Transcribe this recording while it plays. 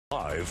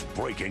5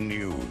 breaking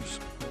news.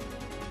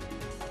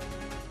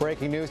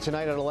 Breaking news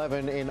tonight at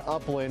 11 in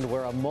Upland,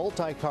 where a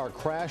multi-car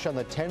crash on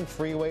the 10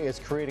 freeway is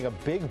creating a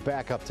big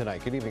backup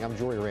tonight. Good evening, I'm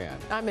Jory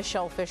Rand. I'm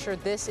Michelle Fisher.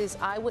 This is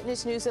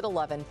Eyewitness News at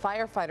 11.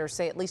 Firefighters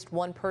say at least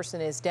one person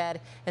is dead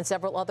and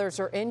several others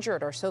are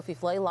injured. Our Sophie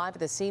Flay live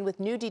at the scene with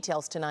new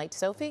details tonight.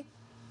 Sophie?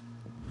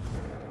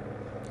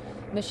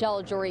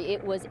 Michelle, Jory,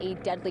 it was a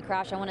deadly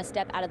crash. I want to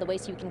step out of the way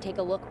so you can take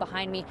a look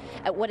behind me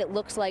at what it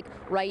looks like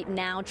right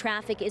now.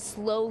 Traffic is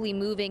slowly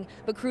moving,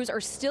 but crews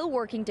are still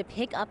working to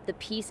pick up the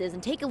pieces.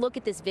 And take a look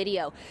at this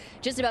video.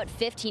 Just about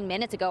 15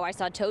 minutes ago, I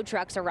saw tow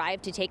trucks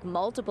arrive to take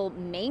multiple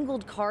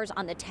mangled cars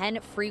on the 10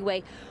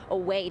 freeway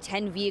away.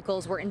 10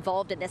 vehicles were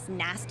involved in this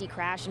nasty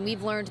crash, and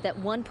we've learned that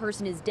one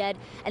person is dead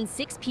and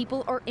 6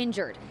 people are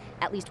injured.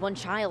 At least one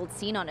child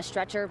seen on a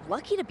stretcher,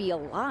 lucky to be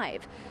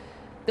alive.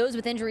 Those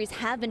with injuries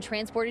have been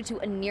transported to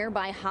a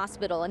nearby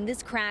hospital, and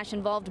this crash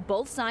involved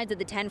both sides of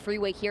the 10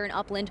 freeway here in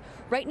Upland,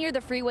 right near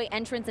the freeway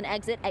entrance and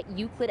exit at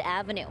Euclid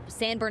Avenue.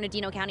 San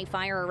Bernardino County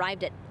Fire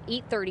arrived at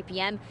 8:30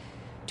 p.m.,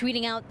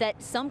 tweeting out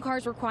that some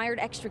cars required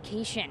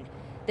extrication.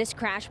 This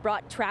crash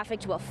brought traffic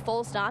to a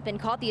full stop and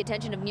caught the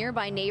attention of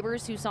nearby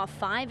neighbors who saw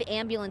 5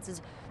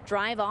 ambulances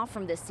drive off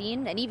from the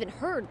scene and even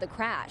heard the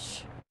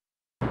crash.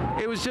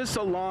 It was just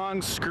a long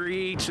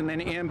screech and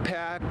then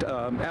impact.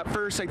 At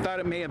first I thought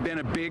it may have been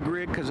a big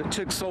rig because it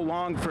took so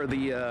long for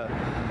the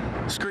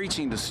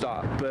screeching to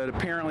stop, but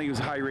apparently it was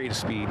a high rate of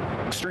speed,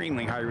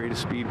 extremely high rate of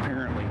speed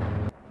apparently.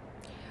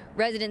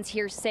 Residents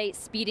here say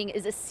speeding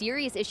is a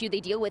serious issue they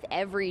deal with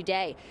every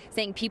day,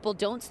 saying people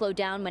don't slow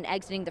down when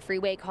exiting the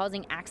freeway,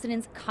 causing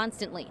accidents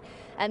constantly.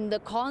 And the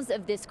cause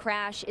of this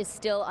crash is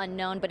still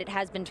unknown, but it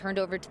has been turned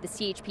over to the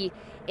CHP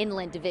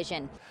Inland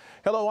Division.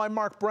 Hello, I'm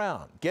Mark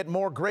Brown. Get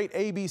more great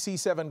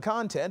ABC7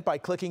 content by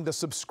clicking the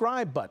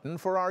subscribe button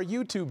for our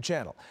YouTube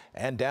channel.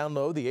 And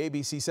download the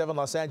ABC7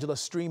 Los Angeles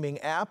streaming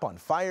app on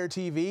Fire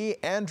TV,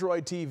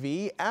 Android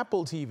TV,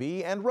 Apple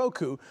TV, and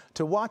Roku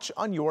to watch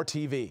on your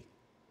TV.